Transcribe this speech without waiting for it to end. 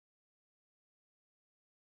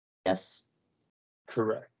guess.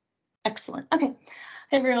 Correct. Excellent. Okay.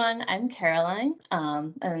 Hey, everyone. I'm Caroline.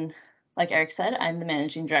 And like Eric said, I'm the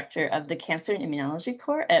managing director of the Cancer Immunology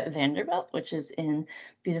Core at Vanderbilt, which is in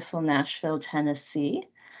beautiful Nashville, Tennessee.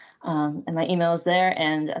 And my email is there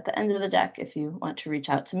and at the end of the deck if you want to reach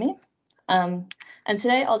out to me. And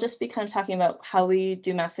today I'll just be kind of talking about how we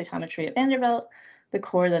do mass cytometry at Vanderbilt, the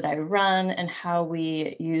core that I run, and how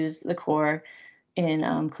we use the core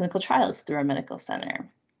in clinical trials through our medical center.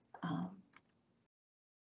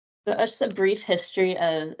 So just a brief history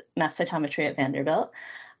of mass cytometry at Vanderbilt.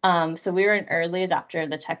 So we were an early adopter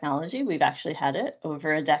of the technology. We've actually had it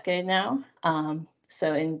over a decade now.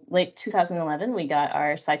 So in late 2011, we got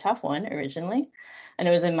our CyTOF 1 originally, and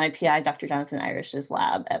it was in my PI, Dr. Jonathan Irish's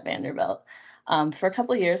lab at Vanderbilt for a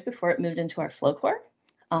couple of years before it moved into our flow core.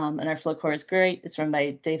 And our flow core is great. It's run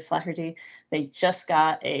by Dave Flaherty. They just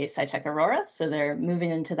got a Cytec Aurora, so they're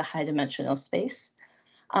moving into the high dimensional space.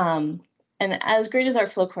 And as great as our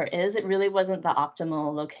flow core is, it really wasn't the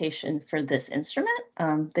optimal location for this instrument.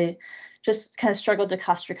 They just kind of struggled to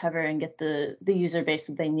cost recover and get the user base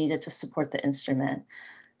that they needed to support the instrument.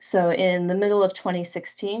 So in the middle of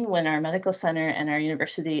 2016, when our medical center and our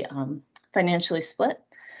university financially split,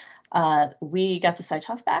 we got the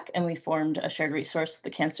CyTOF back and we formed a shared resource, the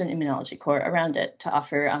Cancer Immunology Core, around it to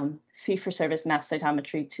offer fee-for-service mass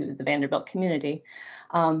cytometry to the Vanderbilt community.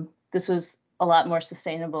 This was a lot more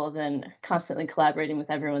sustainable than constantly collaborating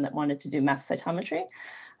with everyone that wanted to do mass cytometry.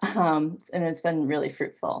 And it's been really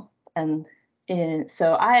fruitful. And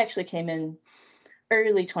so I actually came in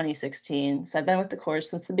early 2016. So I've been with the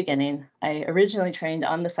course since the beginning. I originally trained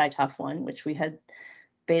on the CyTOF 1, which we had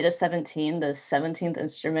beta 17, the 17th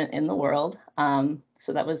instrument in the world.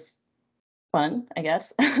 So that was fun, I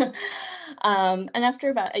guess. And after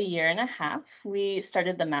about a year and a half, we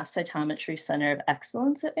started the Mass Cytometry Center of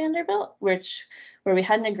Excellence at Vanderbilt, where we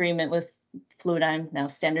had an agreement with Fluidigm, now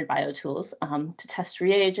Standard BioTools, to test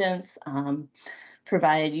reagents,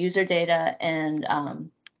 provide user data, and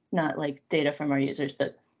not like data from our users,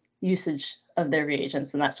 but usage of their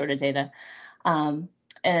reagents and that sort of data.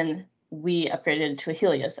 And we upgraded to a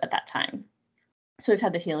Helios at that time. So we've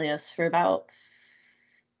had the Helios for about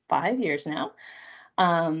 5 years now.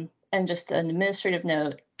 And just an administrative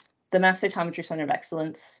note, the Mass Cytometry Center of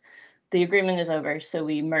Excellence, the agreement is over, so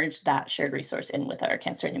we merged that shared resource in with our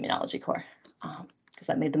Cancer and Immunology Core, because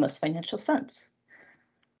that made the most financial sense.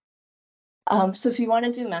 So if you want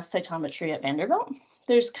to do mass cytometry at Vanderbilt,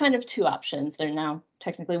 there's kind of two options. They're now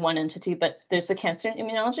technically one entity, but there's the Cancer and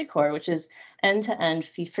Immunology Core, which is end-to-end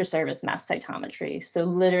fee-for-service mass cytometry. So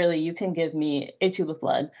literally, you can give me a tube of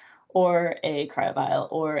blood or a cryovial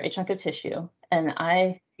or a chunk of tissue, and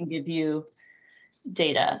I can give you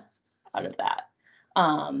data out of that.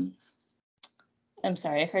 I'm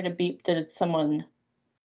sorry, I heard a beep. Did someone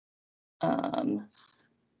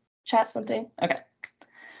chat something? Okay.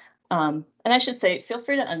 And I should say, feel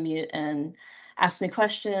free to unmute and ask me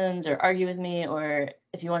questions or argue with me, or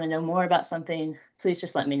if you want to know more about something, please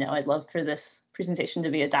just let me know. I'd love for this presentation to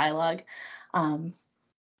be a dialogue.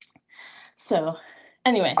 So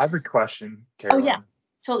anyway. I have a question, Caroline. Oh, yeah,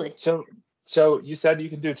 totally. So you said you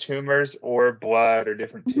can do tumors or blood or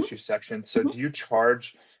different tissue sections. So do you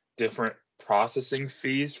charge different processing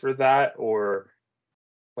fees for that, or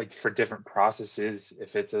like for different processes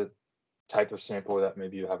if it's a type of sample that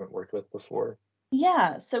maybe you haven't worked with before?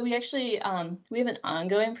 Yeah, so we actually we have an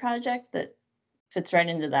ongoing project that fits right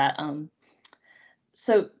into that.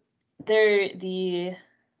 So the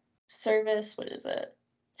service, what is it?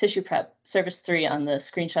 Tissue prep service 3 on the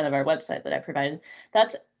screenshot of our website that I provided.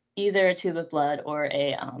 That's either a tube of blood or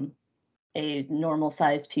a normal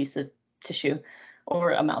sized piece of tissue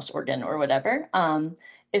or a mouse organ or whatever.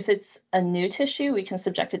 If it's a new tissue, we can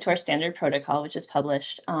subject it to our standard protocol, which is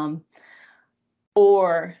published.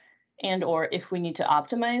 Or if we need to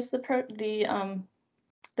optimize the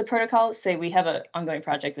protocol, say we have an ongoing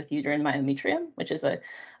project with uterine myometrium, which is a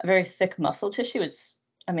very thick muscle tissue.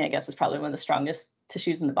 I guess it's probably one of the strongest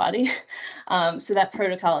tissues in the body. So that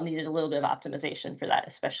protocol needed a little bit of optimization for that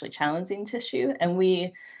especially challenging tissue. And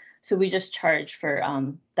we just charge for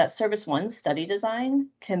that service 1 study design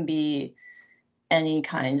can be any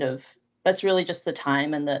kind of, that's really just the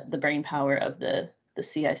time and the brain power of the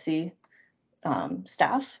CIC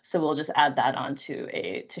staff. So we'll just add that onto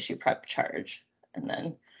a tissue prep charge and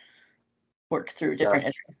then work through different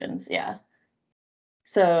iterations. Yeah.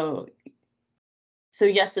 So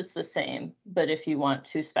yes, it's the same, but if you want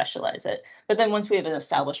to specialize it, but then once we have an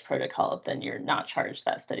established protocol, then you're not charged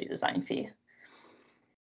that study design fee.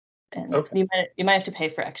 And you might have to pay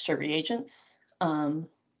for extra reagents.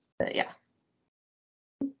 But yeah.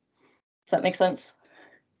 Does that make sense?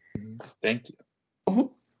 Thank you.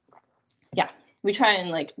 Mhm. Yeah, we try and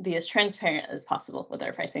like be as transparent as possible with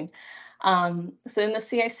our pricing. So in the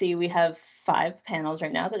CIC, we have 5 panels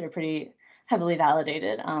right now that are pretty heavily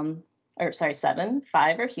validated. Or sorry, 7.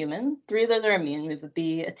 5 are human. 3 of those are immune. We have a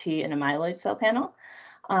B, a T, and a myeloid cell panel.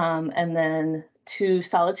 And then 2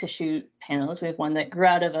 solid tissue panels. We have one that grew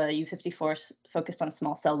out of a U54 focused on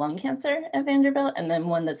small cell lung cancer at Vanderbilt, and then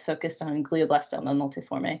one that's focused on glioblastoma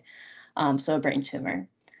multiforme, so a brain tumor.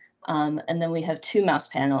 And then we have 2 mouse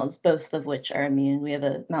panels, both of which are immune. We have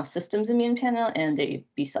a mouse systems immune panel and a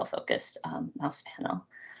B cell focused mouse panel.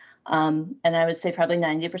 And I would say probably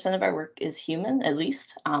 90% of our work is human, at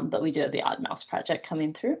least, but we do have the odd mouse project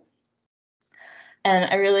coming through. And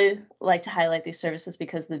I really like to highlight these services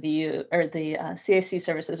because the VU or the CIC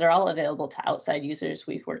services are all available to outside users.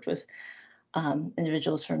 We've worked with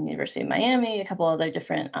individuals from University of Miami, a couple other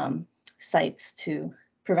different sites to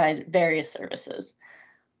provide various services.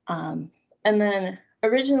 And then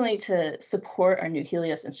originally, to support our new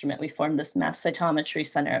Helios instrument, we formed this Mass Cytometry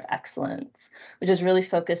Center of Excellence, which is really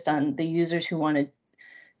focused on the users who want to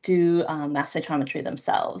do mass cytometry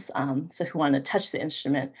themselves. So who want to touch the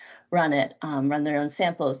instrument, run it, run their own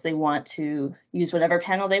samples. They want to use whatever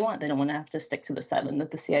panel they want. They don't want to have to stick to the 7 that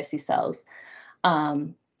the CIC sells.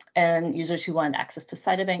 And users who want access to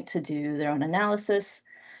Cytobank to do their own analysis.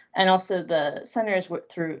 And also the center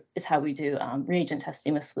is how we do reagent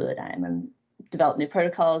testing with Fluidigm and develop new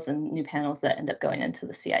protocols and new panels that end up going into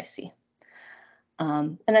the CIC.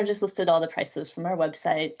 And I've just listed all the prices from our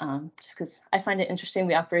website, just because I find it interesting.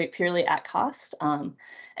 We operate purely at cost, and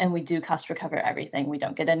we do cost recover everything. We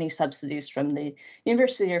don't get any subsidies from the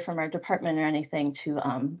university or from our department or anything to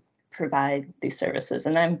provide these services.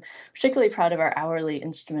 And I'm particularly proud of our hourly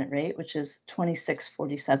instrument rate, which is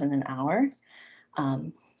 $26.47 an hour.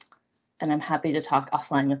 And I'm happy to talk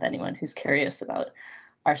offline with anyone who's curious about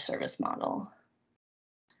our service model.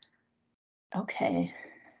 Okay.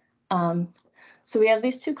 So we have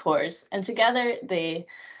these 2 cores, and together they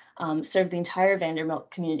serve the entire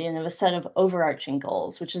Vanderbilt community and have a set of overarching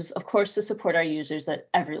goals, which is, of course, to support our users at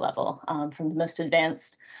every level, from the most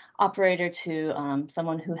advanced operator to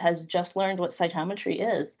someone who has just learned what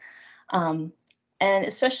cytometry is. And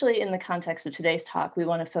especially in the context of today's talk, we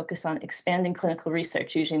want to focus on expanding clinical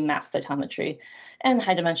research using mass cytometry and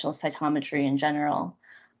high-dimensional cytometry in general.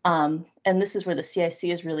 And this is where the CIC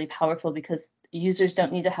is really powerful because users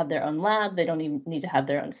don't need to have their own lab. They don't even need to have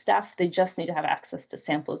their own staff. They just need to have access to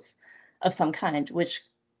samples of some kind, which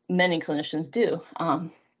many clinicians do.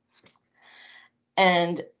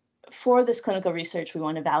 And for this clinical research, we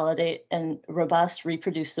want to validate and robust,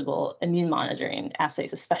 reproducible immune monitoring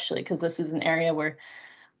assays, especially because this is an area where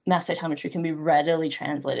mass cytometry can be readily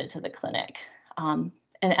translated to the clinic. And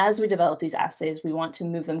as we develop these assays, we want to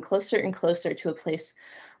move them closer and closer to a place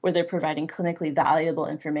where they're providing clinically valuable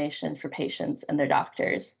information for patients and their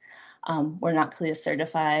doctors. We're not CLIA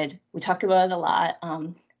certified. We talk about it a lot,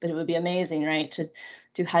 but it would be amazing, right, to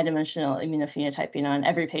do high-dimensional immunophenotyping on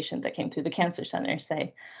every patient that came through the cancer center,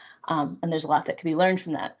 say. And there's a lot that could be learned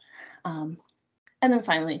from that. And then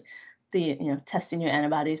finally, testing new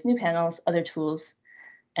antibodies, new panels, other tools,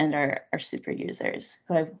 and our super users.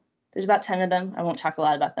 There's about 10 of them. I won't talk a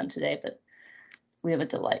lot about them today, but we have a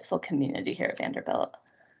delightful community here at Vanderbilt.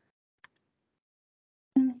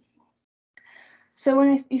 So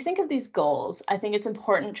when you think of these goals, I think it's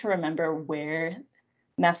important to remember where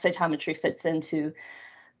mass cytometry fits into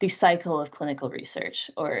the cycle of clinical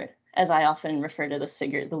research, or as I often refer to this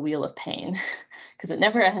figure, the wheel of pain, because it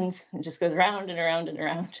never ends. It just goes round and around and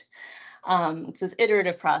around. It's this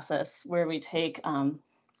iterative process where we take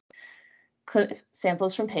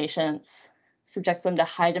samples from patients, subject them to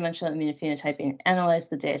high-dimensional immunophenotyping, analyze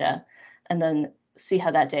the data, and then see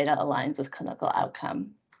how that data aligns with clinical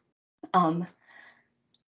outcome.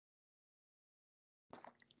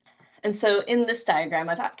 And so in this diagram,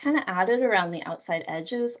 I've kind of added around the outside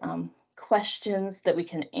edges questions that we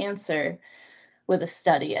can answer with a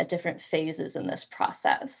study at different phases in this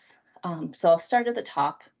process. So I'll start at the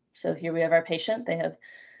top. So here we have our patient. They have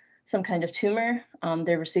some kind of tumor.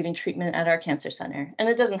 They're receiving treatment at our cancer center. And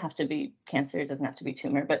it doesn't have to be cancer. It doesn't have to be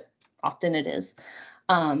tumor, but often it is.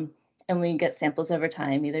 And we get samples over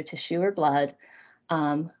time, either tissue or blood.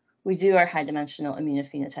 We do our high-dimensional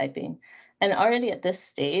immunophenotyping. And already at this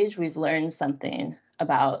stage, we've learned something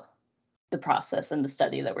about the process and the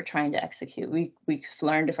study that we're trying to execute. We've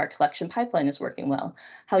learned if our collection pipeline is working well,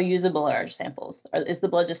 how usable are our samples? Is the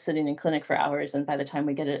blood just sitting in clinic for hours and by the time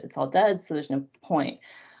we get it, it's all dead, so there's no point?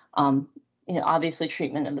 Obviously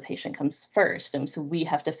treatment of the patient comes first, and so we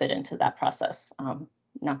have to fit into that process,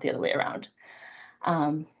 not the other way around.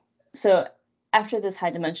 So after this high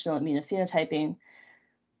dimensional immunophenotyping,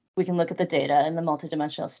 we can look at the data in the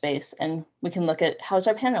multidimensional space, and we can look at how's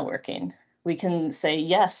our panel working. We can say,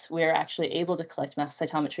 yes, we're actually able to collect mass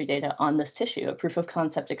cytometry data on this tissue, a proof of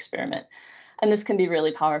concept experiment. And this can be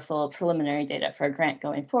really powerful preliminary data for a grant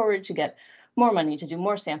going forward to get more money to do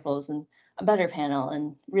more samples and a better panel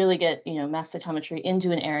and really get mass cytometry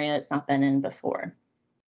into an area it's not been in before.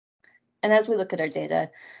 And as we look at our data,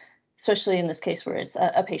 especially in this case where it's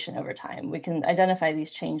a patient over time, we can identify these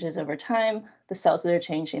changes over time, the cells that are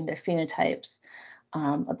changing, their phenotypes,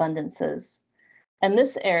 abundances. And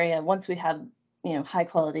this area, once we have high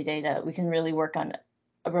quality data, we can really work on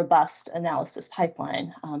a robust analysis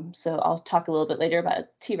pipeline. So I'll talk a little bit later about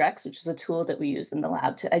Trex, which is a tool that we use in the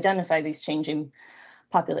lab to identify these changing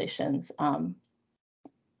populations. And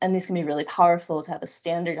these can be really powerful to have a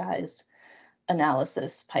standardized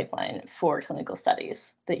analysis pipeline for clinical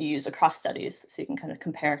studies that you use across studies, so you can kind of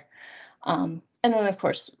compare. And then, of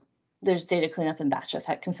course, there's data cleanup and batch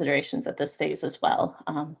effect considerations at this phase as well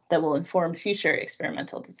that will inform future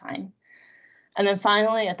experimental design. And then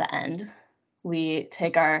finally, at the end, we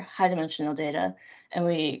take our high dimensional data and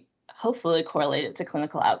we hopefully correlate it to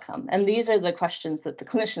clinical outcome. And these are the questions that the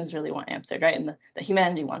clinicians really want answered, right? And the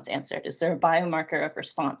humanity wants answered. Is there a biomarker of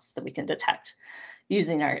response that we can detect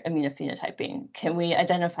using our immunophenotyping? Can we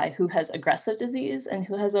identify who has aggressive disease and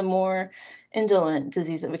who has a more indolent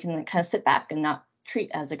disease that we can kind of sit back and not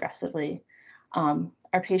treat as aggressively?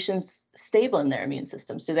 Are patients stable in their immune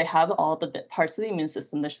systems? Do they have all the parts of the immune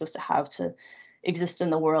system they're supposed to have to exist in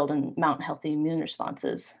the world and mount healthy immune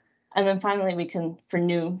responses? And then finally, we can, for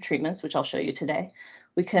new treatments, which I'll show you today,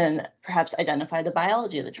 we can perhaps identify the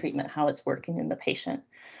biology of the treatment, how it's working in the patient,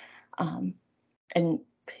 and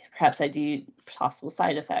perhaps ID possible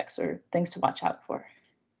side effects or things to watch out for.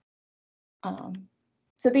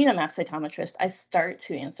 So being a mass cytometrist, I start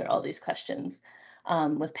to answer all these questions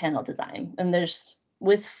with panel design. And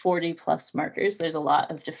with 40 plus markers, there's a lot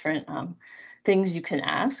of different things you can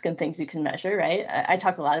ask and things you can measure, right? I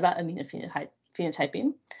talk a lot about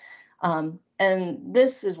immunophenotyping. And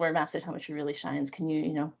this is where mass cytometry really shines. Can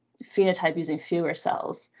you, phenotype using fewer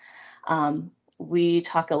cells? We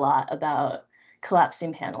talk a lot about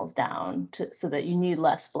collapsing panels down so that you need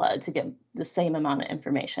less blood to get the same amount of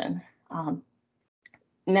information.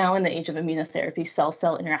 Now in the age of immunotherapy,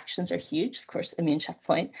 cell-cell interactions are huge. Of course, immune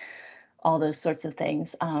checkpoint, all those sorts of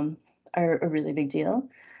things are a really big deal.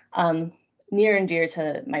 Near and dear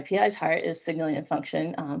to my PI's heart is signaling and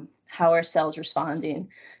function. How are cells responding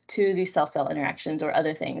to these cell-cell interactions or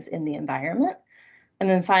other things in the environment? And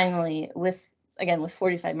then finally, with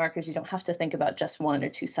 45 markers, you don't have to think about just one or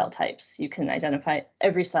two cell types. You can identify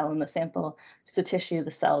every cell in the sample, the tissue,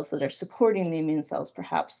 the cells that are supporting the immune cells,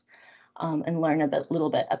 perhaps, and learn a little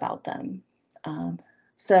bit about them.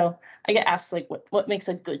 So I get asked, like, what makes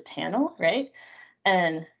a good panel, right?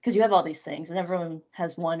 And because you have all these things, and everyone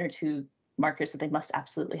has one or two markers that they must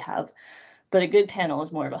absolutely have. But a good panel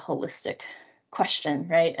is more of a holistic question,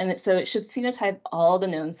 right? And so it should phenotype all the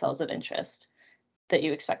known cells of interest that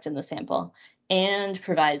you expect in the sample and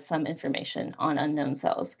provide some information on unknown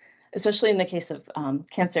cells. Especially in the case of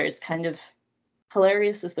cancer, it's kind of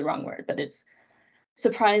hilarious is the wrong word, but it's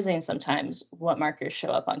surprising sometimes what markers show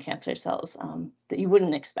up on cancer cells that you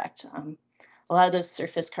wouldn't expect. A lot of those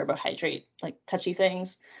surface carbohydrate, like touchy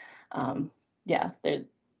things, yeah,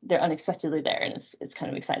 they're unexpectedly there, and it's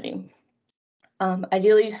kind of exciting.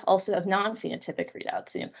 Ideally, also have non-phenotypic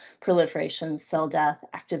readouts, proliferation, cell death,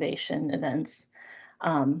 activation events,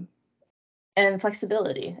 and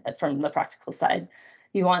flexibility from the practical side.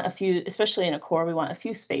 You want a few, especially in a core, we want a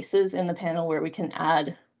few spaces in the panel where we can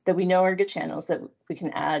add, that we know are good channels, that we can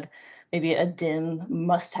add maybe a dim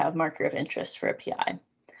must-have marker of interest for a PI.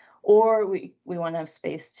 Or we want to have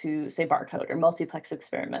space to, say, barcode or multiplex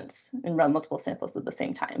experiments and run multiple samples at the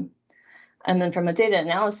same time. And then from a data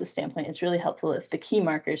analysis standpoint, it's really helpful if the key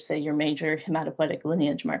markers, say your major hematopoietic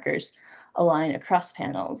lineage markers, align across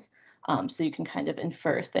panels, so you can kind of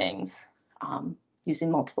infer things using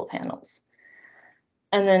multiple panels.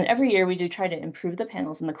 And then every year we do try to improve the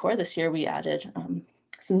panels in the core. This year we added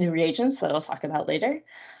some new reagents that I'll talk about later.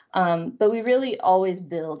 But we really always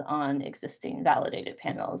build on existing validated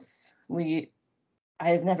panels.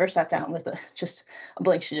 I've never sat down with just a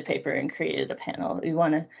blank sheet of paper and created a panel. We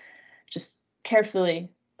want to just carefully,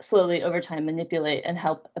 slowly over time manipulate and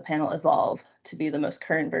help a panel evolve to be the most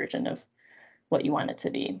current version of what you want it to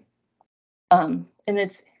be. And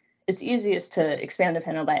it's easiest to expand a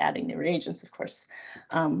panel by adding new reagents, of course.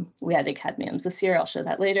 We added cadmiums this year, I'll show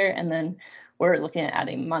that later. And then we're looking at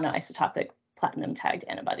adding monoisotopic platinum tagged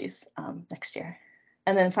antibodies next year.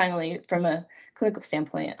 And then finally, from a clinical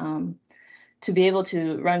standpoint, to be able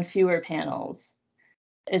to run fewer panels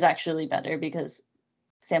is actually better because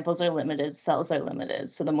samples are limited, cells are limited.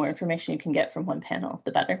 So the more information you can get from one panel,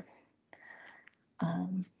 the better.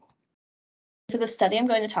 For the study I'm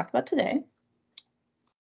going to talk about today,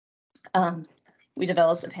 we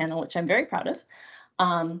developed a panel which I'm very proud of.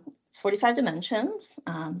 It's 45 dimensions,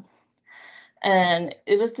 and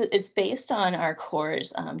it's based on our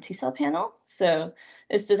Core's T-cell panel. So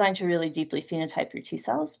it's designed to really deeply phenotype your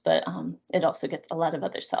T-cells, but it also gets a lot of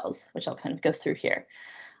other cells, which I'll kind of go through here.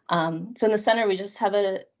 So in the center, we just have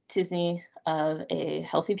a t-SNE of a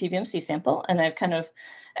healthy PBMC sample, and I've kind of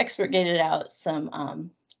expurgated out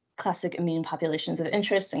some classic immune populations of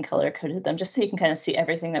interest and color-coded them just so you can kind of see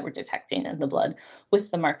everything that we're detecting in the blood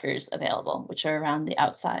with the markers available, which are around the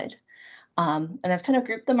outside. And I've kind of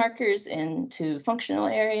grouped the markers into functional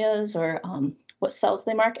areas or what cells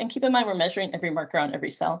they mark. And keep in mind, we're measuring every marker on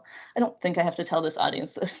every cell. I don't think I have to tell this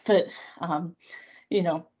audience this, but you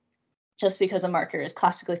know, just because a marker is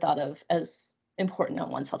classically thought of as important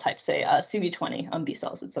on one cell type, say CD20 on B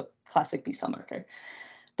cells, it's a classic B cell marker.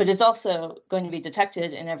 But it's also going to be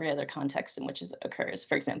detected in every other context in which it occurs.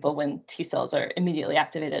 For example, when T cells are immediately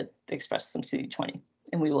activated, they express some CD20,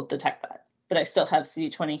 and we will detect that. But I still have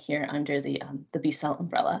CD20 here under the B cell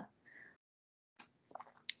umbrella.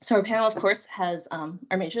 So our panel, of course, has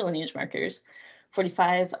our major lineage markers.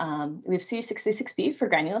 45, we have CD66B for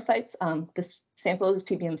granulocytes. This sample is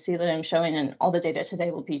PBMC that I'm showing, and all the data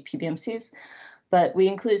today will be PBMCs. But we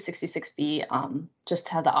included 66B just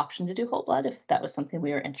to have the option to do whole blood if that was something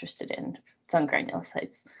we were interested in. It's on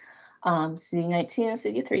granulocytes. CD19 and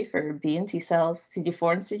CD3 for B and T cells,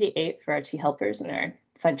 CD4 and CD8 for our T helpers and our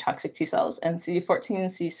cytotoxic T cells, and CD14 and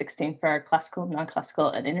CD16 for our classical, non-classical,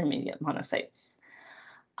 and intermediate monocytes.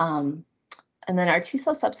 And then our T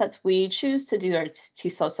cell subsets, we choose to do our T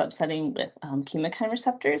cell subsetting with chemokine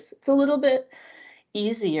receptors. It's a little bit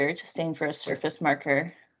easier to stain for a surface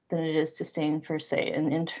marker than it is to stain for, say,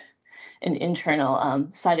 an internal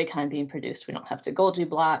cytokine being produced. We don't have to Golgi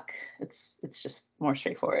block. It's just more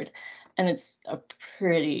straightforward. And it's a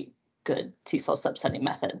pretty good T cell subsetting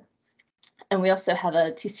method. And we also have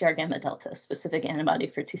a TCR gamma delta specific antibody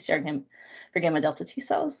for gamma delta T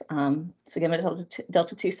cells. So gamma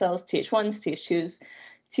delta T cells, Th1s, Th2s,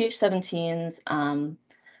 Th17s.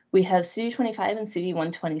 We have CD25 and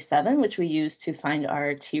CD127, which we use to find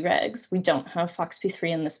our Tregs. We don't have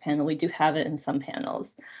FOXP3 in this panel. We do have it in some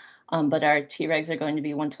panels, but our Tregs are going to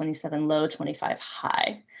be 127 low, 25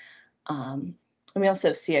 high. And we also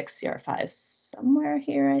have CXCR5 somewhere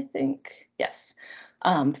here, I think. Yes,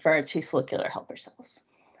 for our T follicular helper cells.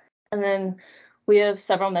 And then we have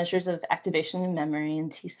several measures of activation in memory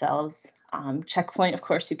and T cells. Checkpoint, of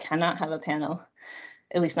course, you cannot have a panel,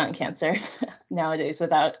 at least not in cancer nowadays,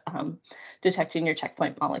 without detecting your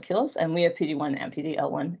checkpoint molecules. And we have PD-1 and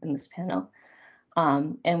PD-L1 in this panel.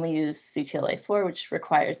 And we use CTLA4, which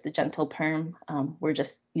requires the gentle perm. We're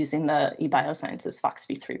just using the eBiosciences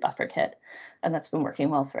FOXP3 buffer kit, and that's been working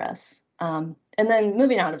well for us. And then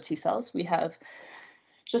moving out of T cells, we have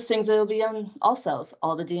just things that will be on all cells,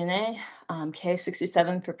 all the DNA,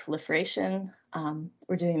 Ki67 for proliferation.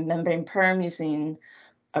 We're doing membrane perm using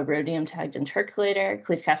a rhodium tagged intercalator,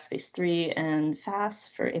 cleaved caspase 3, and FAS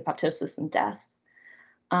for apoptosis and death.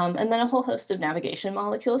 And then a whole host of navigation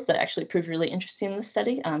molecules that actually proved really interesting in this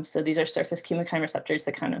study. So these are surface chemokine receptors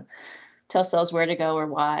that kind of tell cells where to go or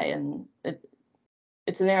why. And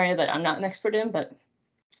it's an area that I'm not an expert in, but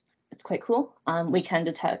it's quite cool. We can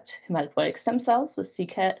detect hematopoietic stem cells with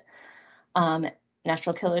c-KIT,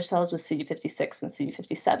 natural killer cells with CD56 and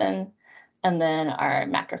CD57, and then our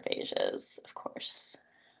macrophages, of course.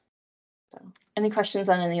 So, any questions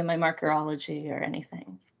on any of my markerology or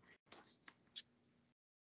anything?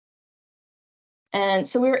 And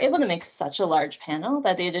so we were able to make such a large panel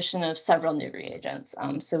by the addition of several new reagents.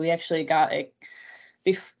 So we actually got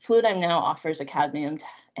Fluidigm now offers a cadmium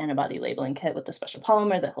antibody labeling kit with a special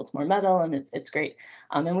polymer that holds more metal, and it's great.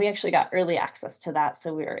 And we actually got early access to that,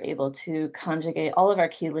 so we were able to conjugate all of our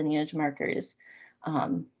key lineage markers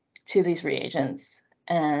to these reagents.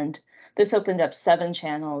 And this opened up 7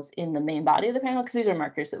 channels in the main body of the panel, because these are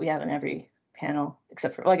markers that we have in every panel,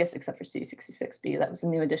 except for, well, I guess except for CD66B, that was a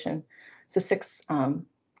new addition. So 6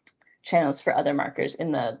 channels for other markers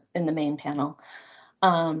in the main panel.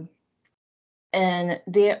 And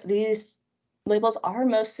these labels are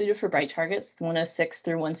most suited for bright targets. 106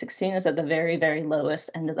 through 116 is at the very, very lowest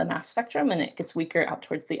end of the mass spectrum, and it gets weaker out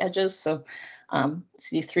towards the edges. So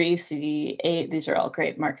CD3, CD8, these are all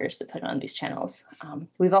great markers to put on these channels.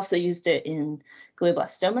 We've also used it in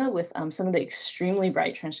glioblastoma with some of the extremely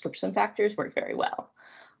bright transcription factors work very well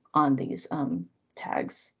on these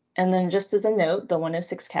tags. And then just as a note, the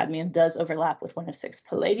 106 cadmium does overlap with 106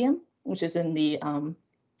 palladium, which is in the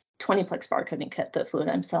 20-plex barcoding kit that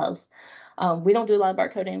Fluidigm sells. We don't do a lot of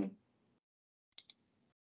barcoding,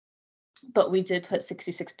 but we did put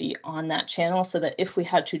 66B on that channel so that if we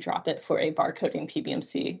had to drop it for a barcoding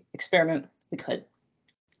PBMC experiment, we could.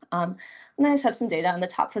 And I just have some data on the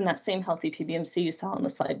top from that same healthy PBMC you saw on the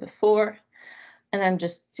slide before. And I'm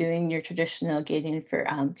just doing your traditional gating for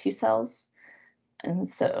T cells. And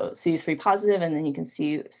so CD3 positive, and then you can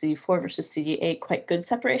see CD4 versus CD8, quite good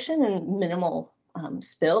separation and minimal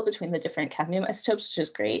spill between the different cadmium isotopes, which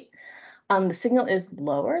is great. The signal is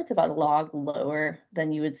lower. It's about a log lower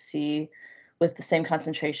than you would see with the same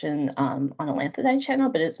concentration on a lanthanide channel,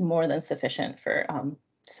 but it's more than sufficient for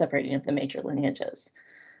separating of the major lineages.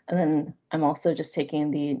 And then I'm also just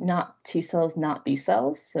taking the not T cells, not B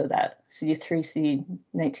cells, so that CD3,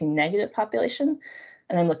 CD19 negative population,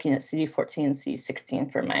 and I'm looking at CD14 and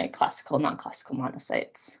CD16 for my classical, non-classical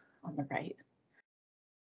monocytes on the right.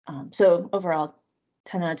 So overall,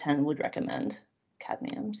 10 out of 10 would recommend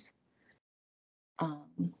cadmiums.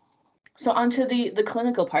 So onto the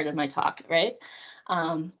clinical part of my talk, right?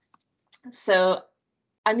 So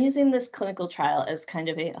I'm using this clinical trial as kind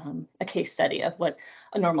of a case study of what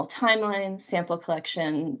a normal timeline, sample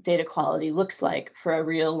collection, data quality looks like for a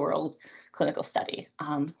real world clinical study.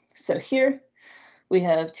 So here we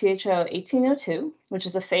have THO 1802, which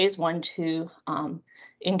is a phase 1/2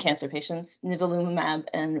 in cancer patients, nivolumab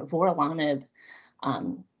and vorolonib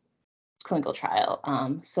clinical trial.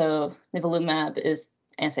 So nivolumab is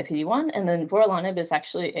anti-PD-1, and then vorolonib is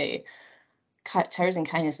actually a tyrosine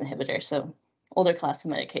kinase inhibitor, so older class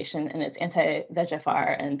of medication, and it's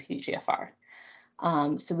anti-VEGFR and PDGFR.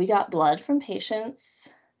 So we got blood from patients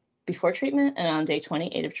before treatment and on day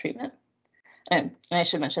 28 of treatment. And I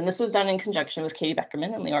should mention, this was done in conjunction with Katie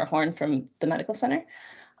Beckerman and Leora Horn from the Medical Center.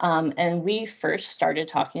 And we first started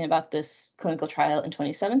talking about this clinical trial in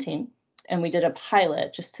 2017. And we did a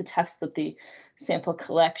pilot just to test that the sample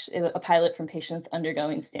collection, a pilot from patients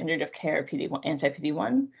undergoing standard of care PD-1,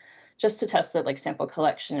 anti-PD-1, just to test that like sample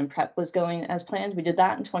collection and prep was going as planned. We did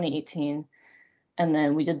that in 2018. And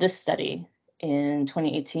then we did this study in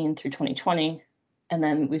 2018 through 2020. And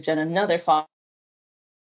then we've done another follow.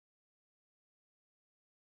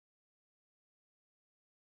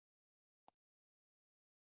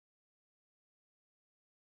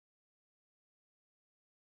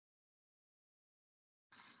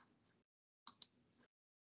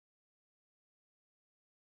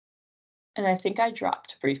 And I think I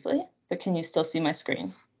dropped briefly, but can you still see my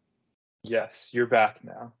screen? Yes, you're back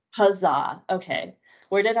now. Huzzah. Okay.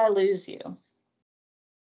 Where did I lose you?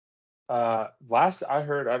 Last I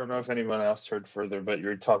heard, I don't know if anyone else heard further, but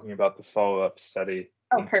you're talking about the follow-up study.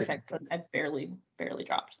 Oh, perfect. So I barely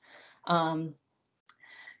dropped.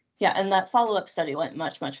 Yeah, and that follow-up study went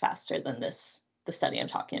much faster than the study I'm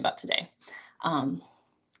talking about today,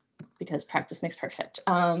 because practice makes perfect.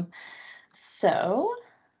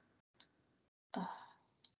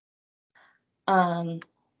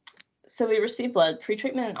 So we received blood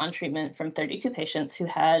pre-treatment and on treatment from 32 patients who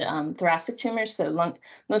had thoracic tumors, so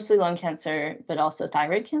mostly lung cancer, but also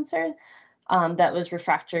thyroid cancer that was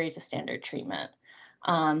refractory to standard treatment.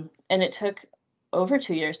 And it took over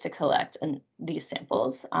 2 years to collect these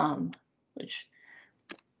samples, which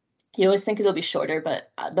you always think it'll be shorter,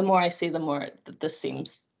 but the more I see, the more that this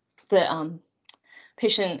seems, the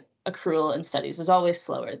patient accrual in studies is always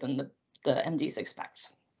slower than the MDs expect.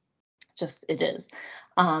 Just it is.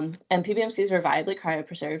 And PBMCs were viably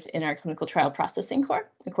cryopreserved in our clinical trial processing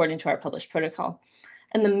core, according to our published protocol.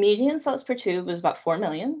 And the median cells per tube was about 4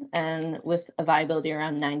 million, and with a viability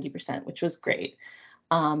around 90%, which was great.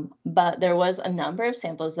 But there was a number of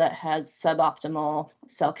samples that had suboptimal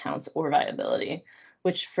cell counts or viability,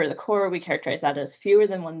 which for the core, we characterize that as fewer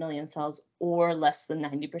than 1 million cells or less than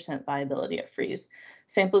 90% viability at freeze.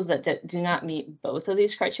 Samples that do not meet both of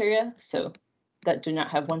these criteria, so that do not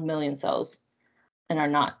have 1 million cells and are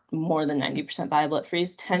not more than 90% viable at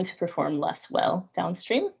freeze, tend to perform less well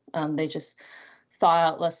downstream. They just thaw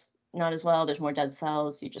out not as well. There's more dead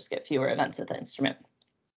cells. You just get fewer events at the instrument.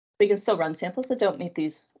 We can still run samples that don't meet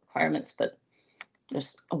these requirements, but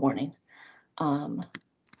there's a warning.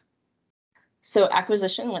 So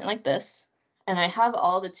acquisition went like this, and I have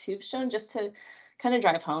all the tubes shown just to kind of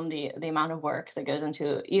drive home the amount of work that goes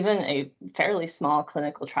into even a fairly small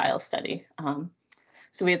clinical trial study.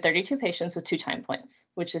 So we had 32 patients with 2 time points,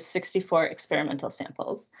 which is 64 experimental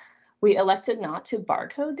samples. We elected not to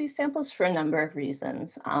barcode these samples for a number of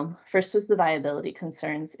reasons. First was the viability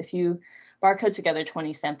concerns. If you barcode together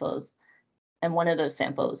 20 samples and one of those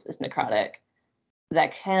samples is necrotic,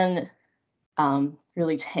 that can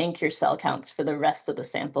really tank your cell counts for the rest of the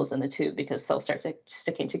samples in the tube, because cells start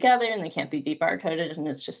sticking together and they can't be debarcoded, and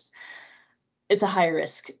it's a high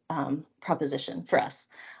risk proposition for us.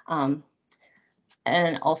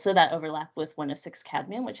 And also that overlap with 106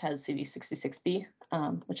 cadmium, which has CD66B,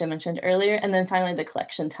 which I mentioned earlier. And then finally, the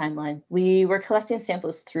collection timeline. We were collecting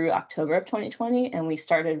samples through October of 2020, and we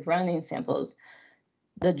started running samples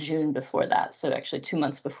the June before that. So actually 2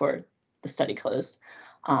 months before the study closed,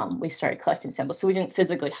 we started collecting samples. So we didn't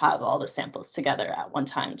physically have all the samples together at one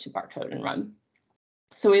time to barcode and run.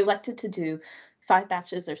 So we elected to do 5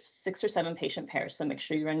 batches or 6 or 7 patient pairs. So make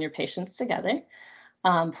sure you run your patients together.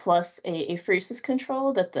 Plus a apheresis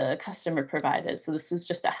control that the customer provided. So this was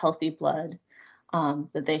just a healthy blood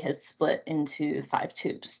that they had split into 5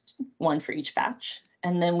 tubes, 1 for each batch.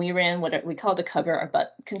 And then we ran what we call the cover our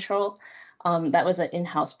butt control. That was an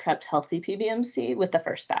in-house prepped healthy PBMC with the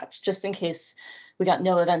first batch, just in case we got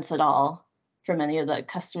no events at all from any of the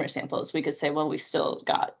customer samples. We could say, well, we still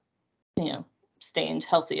got, stained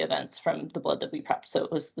healthy events from the blood that we prepped. So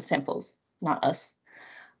it was the samples, not us.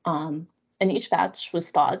 And each batch was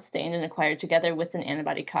thawed, stained, and acquired together with an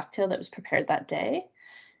antibody cocktail that was prepared that day.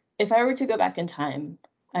 If I were to go back in time,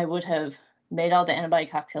 I would have made all the antibody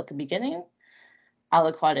cocktail at the beginning,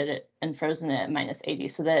 aliquoted it, and frozen it at -80,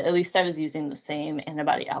 so that at least I was using the same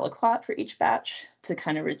antibody aliquot for each batch to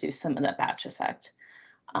kind of reduce some of that batch effect.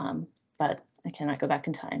 But I cannot go back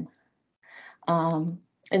in time.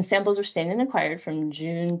 And samples were stained and acquired from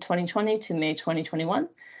June 2020 to May 2021.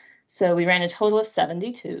 So we ran a total of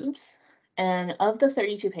 70 tubes. And of the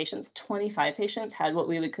 32 patients, 25 patients had what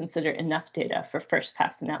we would consider enough data for first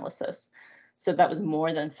pass analysis. So that was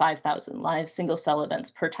more than 5,000 live single cell events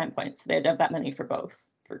per time point. So they had to have that many for both,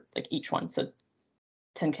 for like each one. So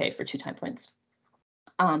 10K for 2 time points.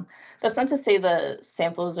 That's not to say the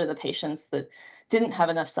samples or the patients that didn't have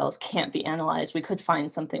enough cells can't be analyzed. We could find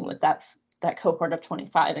something with that cohort of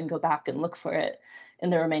 25 and go back and look for it in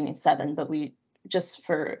the remaining 7. But we just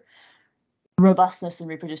for robustness and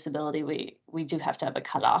reproducibility, we do have to have a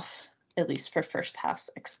cutoff, at least for first pass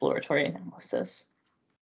exploratory analysis.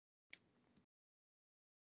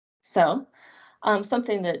 So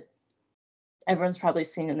something that everyone's probably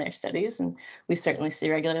seen in their studies, and we certainly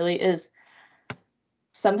see regularly, is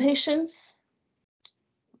some patients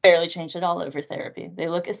barely change at all over therapy. They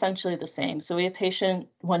look essentially the same. So we have patient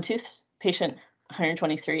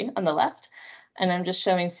 123 on the left, and I'm just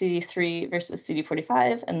showing CD3 versus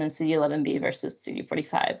CD45, and then CD11B versus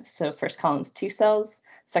CD45. So first column is T cells,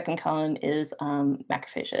 second column is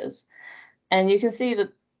macrophages. And you can see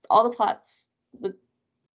that all the plots,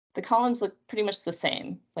 the columns look pretty much the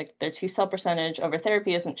same. Like their T cell percentage over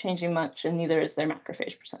therapy isn't changing much, and neither is their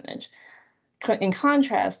macrophage percentage. In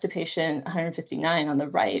contrast to patient 159 on the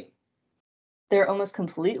right, they're almost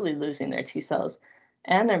completely losing their T cells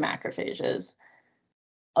and their macrophages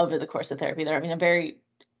over the course of therapy.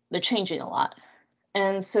 They're changing a lot.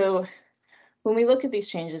 And so when we look at these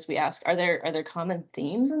changes, we ask, are there common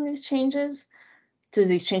themes in these changes? Do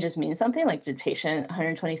these changes mean something? Like, did patient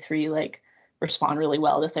 123 respond really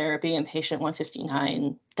well to therapy and patient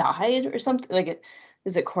 159 died or something?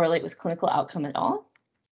 Does it correlate with clinical outcome at all?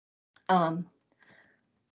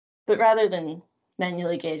 But rather than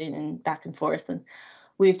manually gating and back and forth, and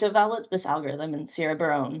we've developed this algorithm, and Sierra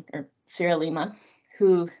Barone, or Sierra Lima,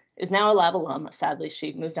 who is now a lab alum. Sadly,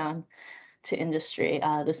 she moved on to industry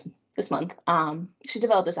this month. She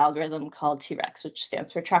developed this algorithm called Trex, which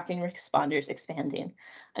stands for Tracking Responders Expanding,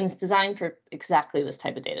 and it's designed for exactly this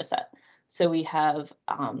type of data set. So we have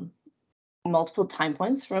multiple time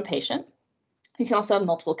points from a patient. You can also have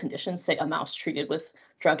multiple conditions, say a mouse treated with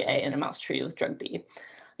drug A and a mouse treated with drug B.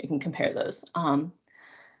 You can compare those.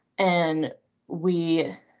 And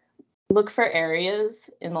we look for areas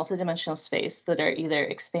in multidimensional space that are either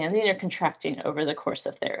expanding or contracting over the course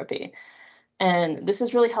of therapy. And this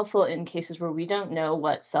is really helpful in cases where we don't know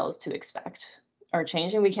what cells to expect are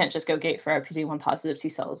changing. We can't just go gate for our PD-1 positive T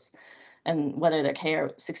cells and whether they're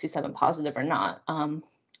KR67 positive or not.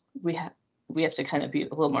 We have to kind of be a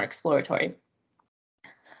little more exploratory.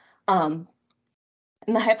 And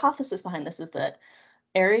the hypothesis behind this is that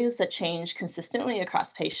areas that change consistently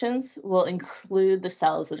across patients will include the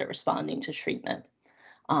cells that are responding to treatment.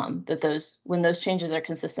 When those changes are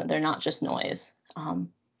consistent, they're not just noise.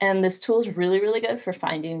 And this tool is really, really good for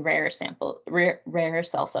finding rare cell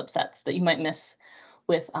subsets that you might miss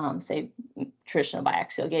with, say, traditional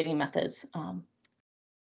biaxial gating methods.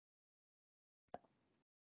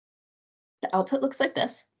 The output looks like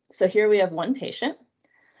this. So here we have one patient.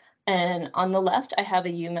 And on the left, I have a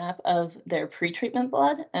UMAP of their pre-treatment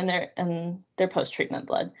blood and their post-treatment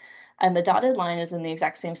blood. And the dotted line is in the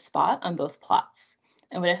exact same spot on both plots.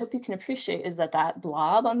 And what I hope you can appreciate is that that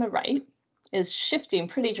blob on the right is shifting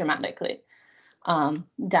pretty dramatically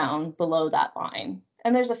down below that line.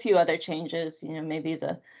 And there's a few other changes, maybe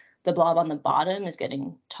the blob on the bottom is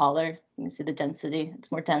getting taller. You can see the density,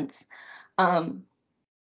 it's more dense. And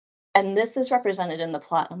this is represented in the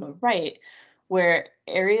plot on the right, where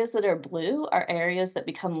areas that are blue are areas that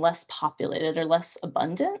become less populated or less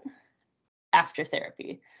abundant after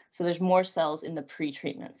therapy. So there's more cells in the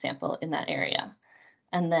pre-treatment sample in that area.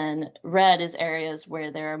 And then red is areas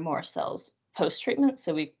where there are more cells post-treatment.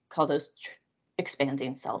 So we call those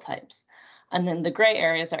expanding cell types. And then the gray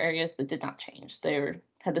areas are areas that did not change. They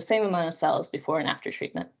had the same amount of cells before and after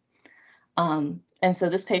treatment. And so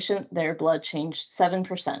this patient, their blood changed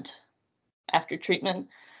 7% after treatment.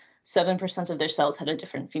 7% of their cells had a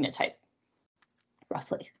different phenotype,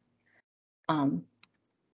 roughly. And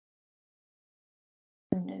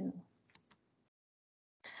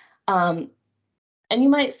you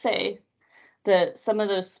might say that some of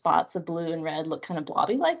those spots of blue and red look kind of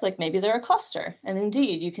blobby-like maybe they're a cluster. And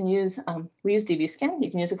indeed, you can use, we use DV-scan,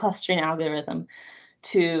 you can use a clustering algorithm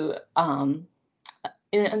to, in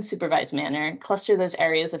an unsupervised manner, cluster those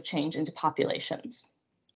areas of change into populations.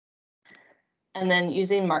 And then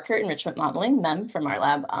using marker enrichment modeling, MEM from our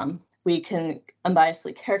lab, we can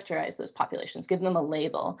unbiasedly characterize those populations, give them a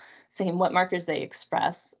label, saying what markers they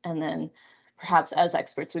express, and then perhaps as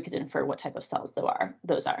experts, we could infer what type of cells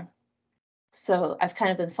those are. So I've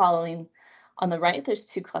kind of been following on the right, there's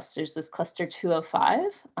two clusters, this cluster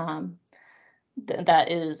 205,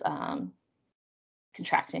 that is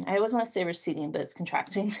contracting. I always want to say receding, but it's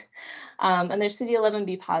contracting. And there's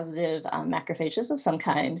CD11B positive macrophages of some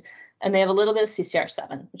kind, and they have a little bit of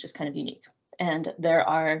CCR7, which is kind of unique. And there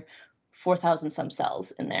are 4,000 some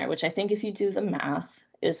cells in there, which I think if you do the math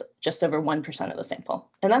is just over 1% of the sample.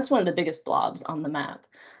 And that's one of the biggest blobs on the map.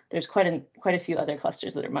 There's quite a few other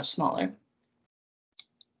clusters that are much smaller.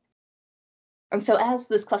 And so as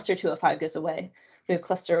this cluster 205 goes away, we have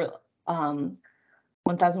cluster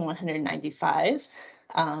 1,195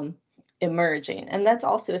 emerging. And that's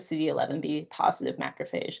also a CD11B positive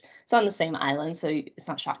macrophage. It's on the same island, so it's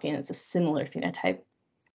not shocking. It's a similar phenotype.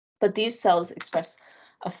 But these cells express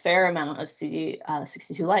a fair amount of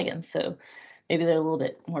CD62 ligands. So maybe they're a little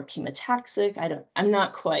bit more chemotaxic. I'm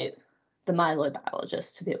not quite the myeloid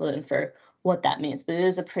biologist to be able to infer what that means, but it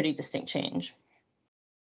is a pretty distinct change.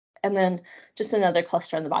 And then just another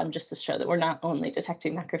cluster on the bottom, just to show that we're not only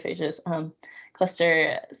detecting macrophages.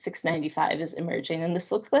 Cluster 695 is emerging, and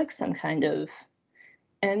this looks like some kind of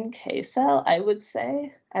NK cell, I would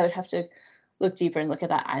say. I would have to look deeper and look at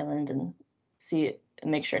that island and see it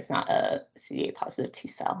and make sure it's not a CD8 positive T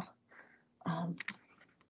cell.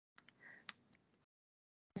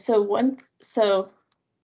 So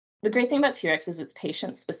the great thing about Trex is it's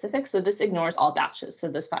patient specific. So this ignores all batches. So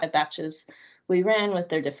those 5 batches we ran with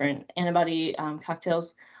their different antibody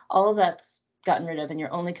cocktails, all of that's gotten rid of, and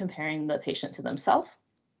you're only comparing the patient to themselves.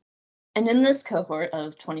 And in this cohort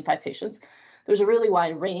of 25 patients, there's a really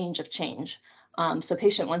wide range of change. So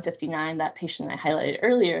patient 159, that patient I highlighted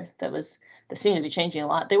earlier, that seemed to be changing a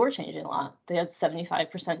lot. They were changing a lot. They had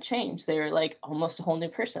 75% change. They were like almost a whole new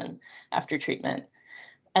person after treatment.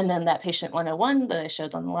 And then that patient 101 that I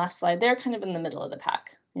showed on the last slide, they're kind of in the middle of the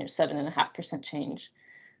pack, 7.5% change.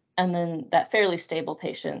 And then that fairly stable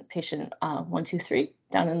patient 123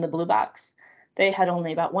 down in the blue box, they had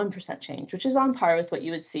only about 1% change, which is on par with what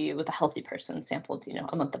you would see with a healthy person sampled,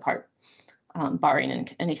 a month apart, barring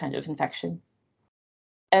any kind of infection.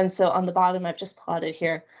 And so on the bottom, I've just plotted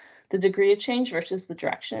here the degree of change versus the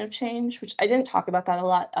direction of change, which I didn't talk about that a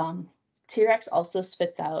lot. Trex also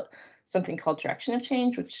spits out something called direction of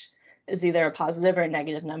change, which is either a positive or a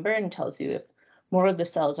negative number and tells you if more of the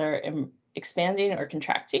cells are expanding or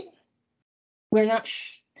contracting. We're not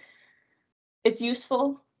it's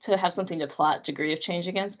useful to have something to plot degree of change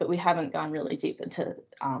against, but we haven't gone really deep into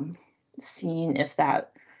seeing if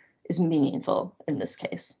that is meaningful in this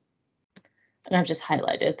case. And I've just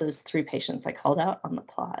highlighted those 3 patients I called out on the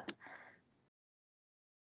plot.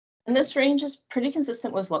 And this range is pretty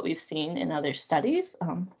consistent with what we've seen in other studies.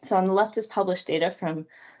 So on the left is published data from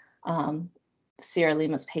Sierra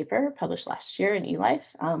Lima's paper published last year in eLife.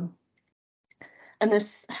 And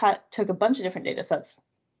this took a bunch of different data sets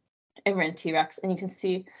and ran Trex. And you can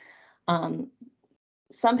see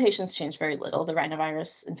some patients change very little. The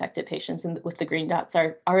rhinovirus infected patients with the green dots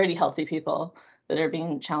are already healthy people that are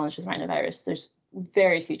being challenged with rhinovirus. There's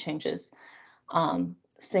very few changes.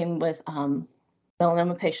 Same with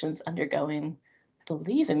melanoma patients undergoing, I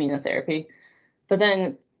believe, immunotherapy. But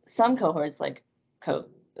then some cohorts, like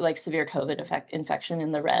like severe COVID infection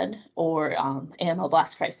in the red, or AML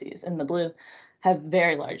blast crises in the blue, have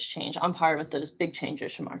very large change on par with those big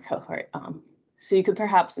changes from our cohort. So you could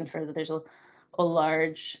perhaps infer that there's a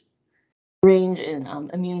large range in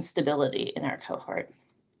immune stability in our cohort.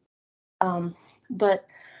 But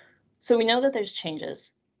so we know that there's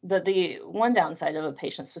changes, but the one downside of a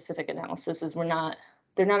patient-specific analysis is they're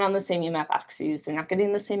not on the same UMAP axes, they're not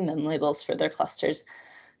getting the same mem labels for their clusters.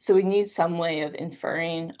 So we need some way of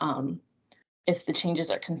inferring if the changes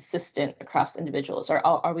are consistent across individuals. Or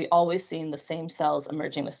are we always seeing the same cells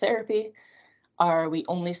emerging with therapy? Are we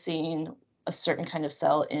only seeing a certain kind of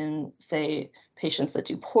cell in, say, patients that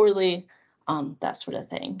do poorly? That sort of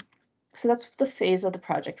thing. So that's the phase of the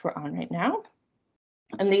project we're on right now.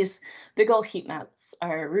 And these big old heat maps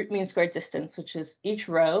are root mean squared distance, which is each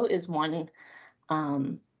row is one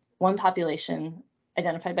population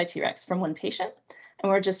identified by Trex from one patient.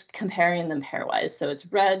 And we're just comparing them pairwise. So it's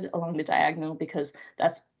red along the diagonal because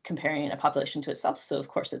that's comparing a population to itself. So of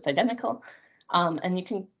course it's identical. And you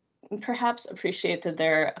can perhaps appreciate that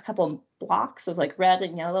there are a couple blocks of like red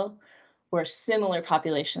and yellow where similar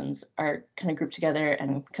populations are kind of grouped together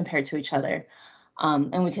and compared to each other.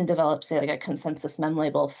 And we can develop, say, like a consensus mem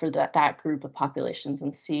label for that group of populations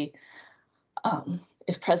and see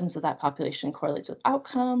if presence of that population correlates with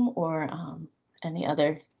outcome or any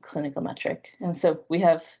other clinical metric. And so we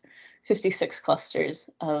have 56 clusters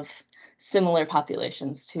of similar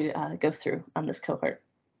populations to go through on this cohort.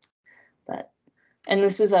 And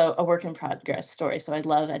this is a work in progress story, so I'd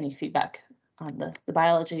love any feedback on the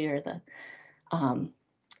biology or the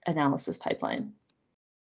analysis pipeline.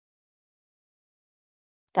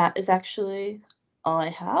 That is actually all I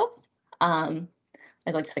have.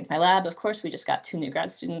 I'd like to thank my lab. Of course, we just got 2 new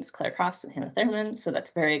grad students, Claire Cross and Hannah Thurman, so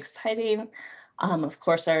that's very exciting. Of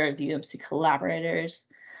course, our VUMC collaborators.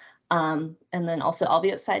 And then also I'll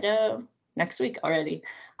be at CYTO next week already.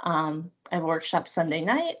 I have a workshop Sunday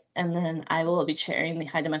night, and then I will be chairing the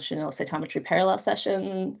high dimensional cytometry parallel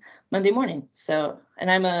session Monday morning. So, and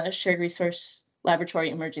I'm a shared resource laboratory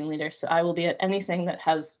emerging leader, so I will be at anything that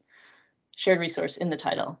has shared resource in the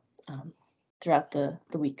title throughout the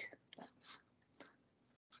week.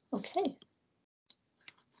 Okay.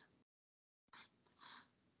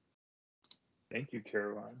 Thank you,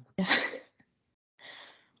 Caroline.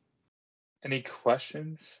 Any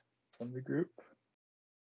questions from the group?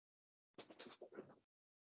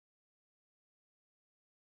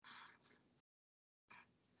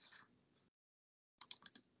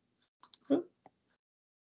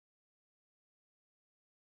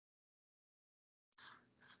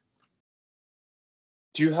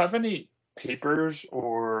 Do you have any papers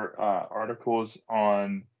or articles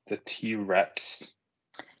on the Trex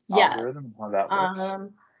algorithm and how that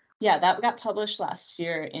works? Yeah, that got published last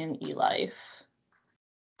year in eLife.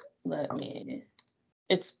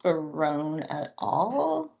 It's Barone et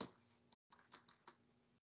al.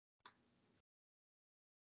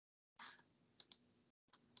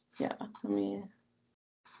 Yeah,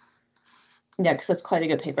 yeah, because it's quite a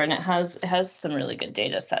good paper, and it has some really good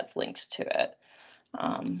data sets linked to it.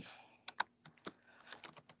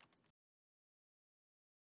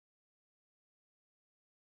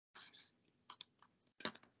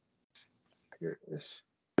 Here it is.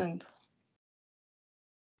 And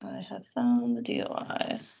I have found the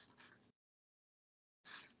DOI.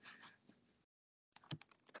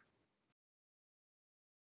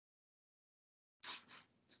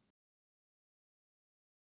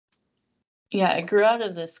 Yeah, it grew out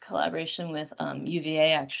of this collaboration with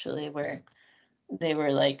UVA, actually, where they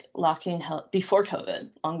were like locking before COVID,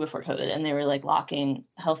 long before COVID, and they were like locking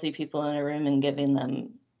healthy people in a room and giving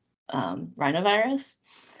them rhinovirus,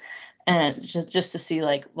 and just to see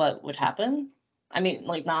like what would happen. I mean,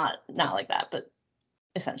 like not like that, but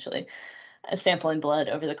essentially sampling blood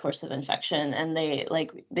over the course of infection, and they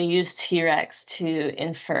used Trex to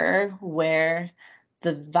infer where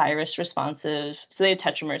the virus responsive, so they had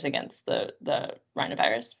tetramers against the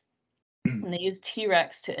rhinovirus, and they used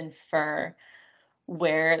Trex to infer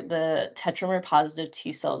where the tetramer positive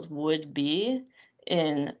T cells would be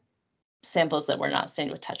in samples that were not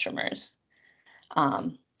stained with tetramers.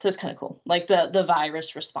 So it's kind of cool, like the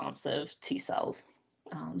virus responsive T cells.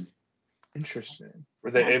 Interesting. Were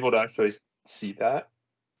they able to actually see that?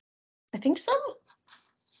 I think so.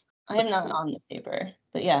 I am not on the paper,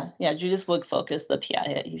 but yeah, Judith Wood-Folk is the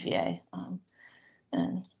PI at UVA,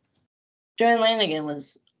 and Joanne Lanigan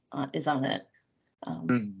is on it.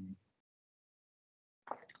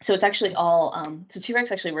 So it's actually all, so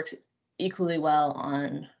Trex actually works equally well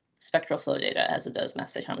on spectral flow data as it does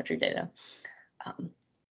mass cytometry data.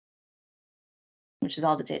 which is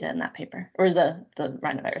all the data in that paper, or the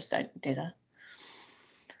rhinovirus data.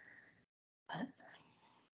 But,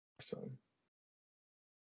 So,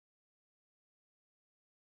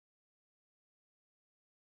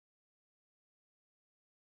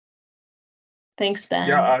 thanks, Ben.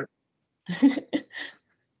 yeah.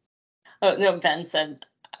 Oh, no, Ben said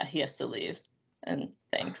he has to leave, and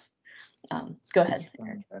thanks. Go ahead.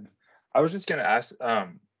 I was just going to ask,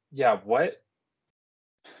 yeah, what,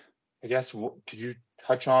 I guess, could you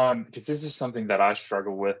touch on, because this is something that I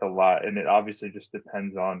struggle with a lot, and it obviously just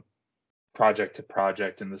depends on project to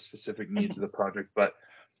project and the specific needs of the project, but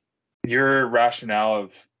your rationale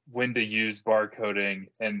of when to use barcoding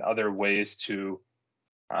and other ways to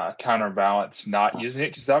counterbalance not using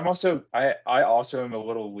it, because I also am a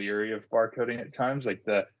little leery of barcoding at times. Like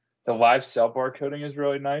the live cell barcoding is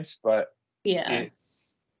really nice, but yeah,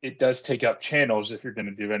 it does take up channels if you're going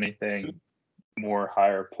to do anything more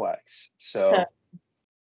higher plex. So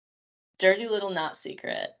dirty little not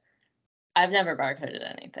secret, I've never barcoded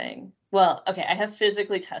anything. Well, okay, I have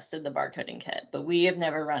physically tested the barcoding kit, but we have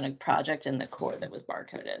never run a project in the core that was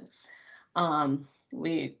barcoded.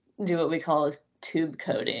 We do what we call is tube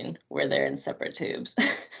coding, where they're in separate tubes.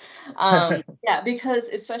 Yeah, because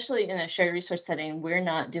especially in a shared resource setting, we're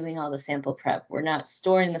not doing all the sample prep. We're not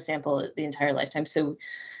storing the sample the entire lifetime. So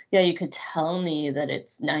yeah, you could tell me that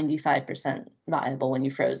it's 95% viable when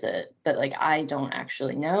you froze it, but like I don't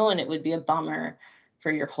actually know, and it would be a bummer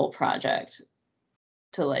for your whole project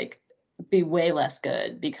to like be way less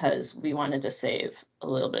good because we wanted to save a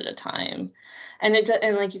little bit of time. And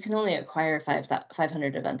like you can only acquire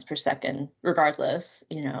 500 events per second regardless,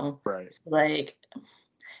 you know. right. So, like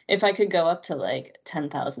if I could go up to like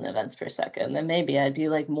 10,000 events per second, then maybe I'd be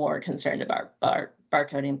like more concerned about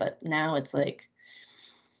barcoding, but now it's like,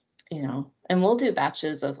 you know, and we'll do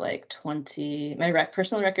batches of like 20. My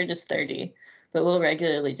personal record is 30, but we'll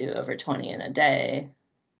regularly do over 20 in a day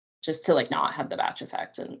just to like not have the batch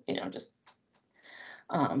effect, and you know, just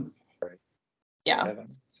Right. yeah.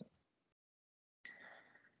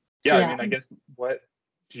 Yeah, I mean, I guess what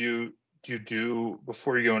do you do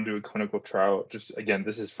before you go into a clinical trial? Just again,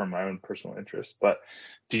 this is from my own personal interest, but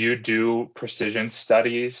do you do precision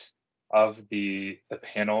studies of the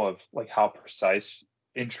panel of like how precise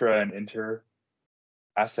intra and inter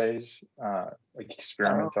assays, like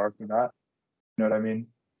experiments are for that? You know what I mean?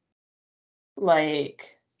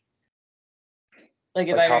 Like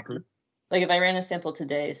if I ran a sample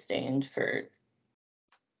today stained for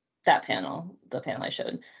that panel, the panel I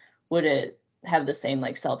showed, would it have the same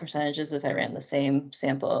like cell percentages if I ran the same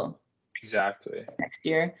sample Exactly next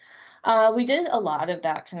year? We did a lot of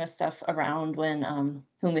that kind of stuff around when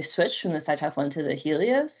we switched from the CyTOF one to the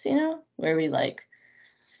Helios, you know, where we like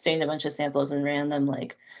stained a bunch of samples and ran them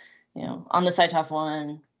like, you know, on the CyTOF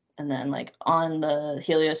one, and then like on the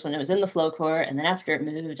Helios when it was in the flow core, and then after it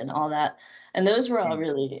moved and all that. And those were all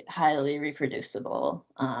really highly reproducible.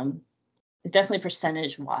 Definitely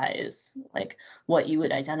percentage wise, like what you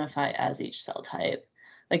would identify as each cell type.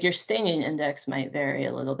 Like your staining index might vary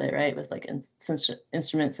a little bit, right? With like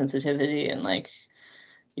instrument sensitivity and like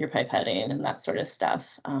your pipetting and that sort of stuff.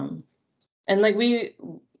 And like we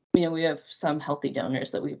have some healthy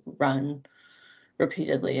donors that we run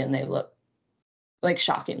repeatedly, and they look like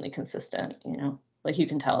shockingly consistent, you know, like you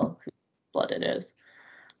can tell whose blood it is.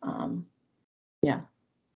 Yeah.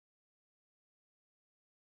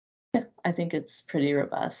 Yeah, I think it's pretty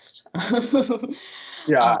robust.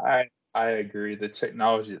 Yeah, I agree. The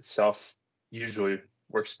technology itself usually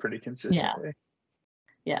works pretty consistently.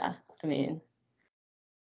 Yeah. I mean,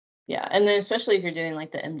 yeah. And then especially if you're doing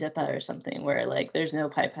like the MDIPA or something where like there's no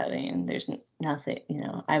pipetting, there's nothing, you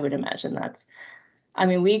know, I would imagine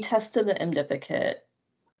we tested the MDIPA kit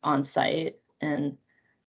on site and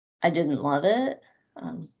I didn't love it,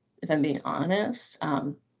 if I'm being honest.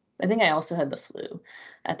 I think I also had the flu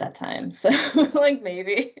at that time. So like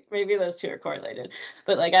maybe those two are correlated.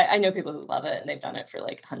 But like I know people who love it and they've done it for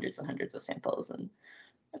like hundreds and hundreds of samples, and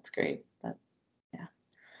that's great. But yeah.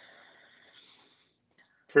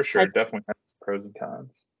 For sure, definitely has pros and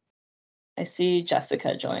cons. I see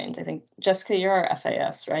Jessica joined. I think Jessica, you're our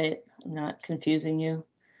FAS, right? I'm not confusing you.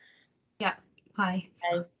 Yeah. Hi.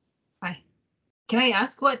 Hi. Hi. Can I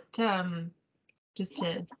ask what now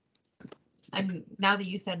that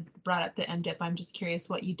you brought up the MDIP, I'm just curious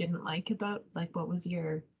what you didn't like about, like, what was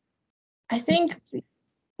your... I think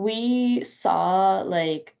we saw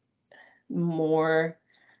like more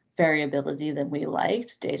variability than we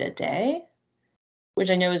liked day to day, which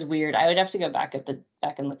I know is weird. I would have to go back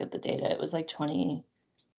and look at the data. It was like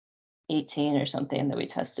 2018 or something that we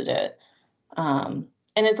tested it.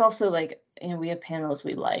 And it's also like, we have panels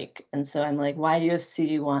we like. And so I'm like, why do you have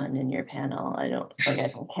CD1 in your panel? I don't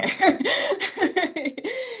care.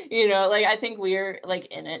 Like I think we're like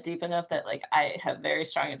in it deep enough that like I have very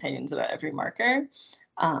strong opinions about every marker.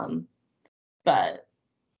 But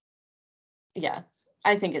yeah,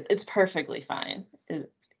 I think it's perfectly fine.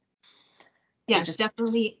 It's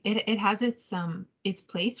definitely, it has its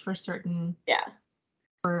place for certain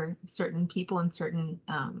people in certain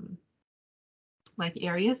like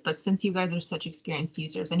areas, but since you guys are such experienced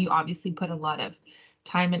users and you obviously put a lot of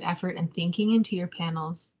time and effort and thinking into your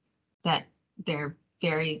panels, that they're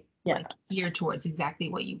very like geared towards exactly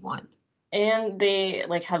what you want. And they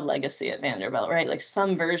like have legacy at Vanderbilt, right? Like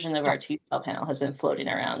some version of our T-cell panel has been floating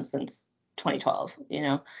around since 2012,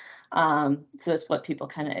 so that's what people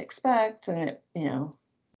kind of expect, and it,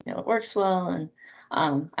 it works well. And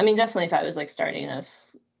I mean, definitely if I was like starting a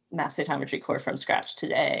mass cytometry core from scratch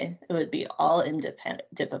today, it would be all independent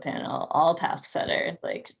DIPA panel, all path setter,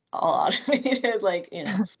 like all automated, like,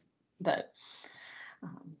 but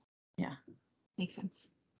yeah. Makes sense.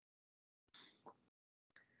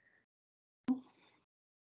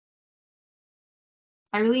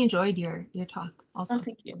 I really enjoyed your talk also. Oh,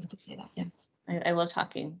 thank you. I wanted to say that. Yeah. I love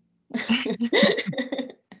talking.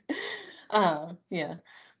 Yeah.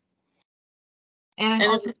 And I'm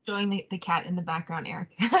also enjoying the cat in the background, Eric.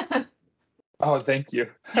 Oh, thank you.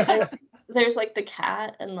 There's like the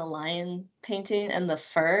cat and the lion painting and the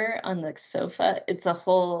fur on the sofa. It's a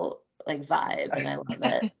whole like vibe, and I love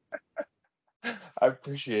it. I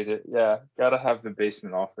appreciate it. Yeah, gotta have the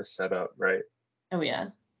basement office set up, right? Oh yeah.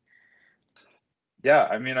 Yeah,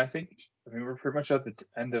 I mean, we're pretty much at the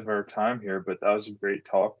end of our time here, but that was a great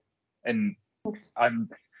talk. And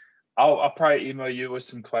I'll probably email you with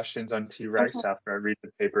some questions on Trex after I read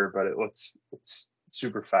the paper, but it's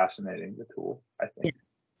super fascinating, the tool, I think.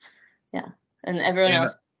 Yeah. And everyone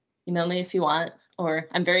else, email me if you want, or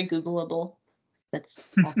I'm very Googleable. That's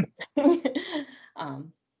awesome.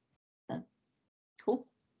 Cool.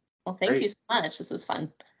 Well, thank you so much. This was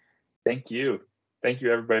fun. Thank you. Thank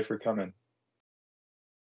you, everybody, for coming.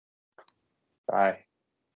 Bye.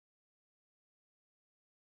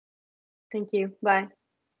 Thank you. Bye.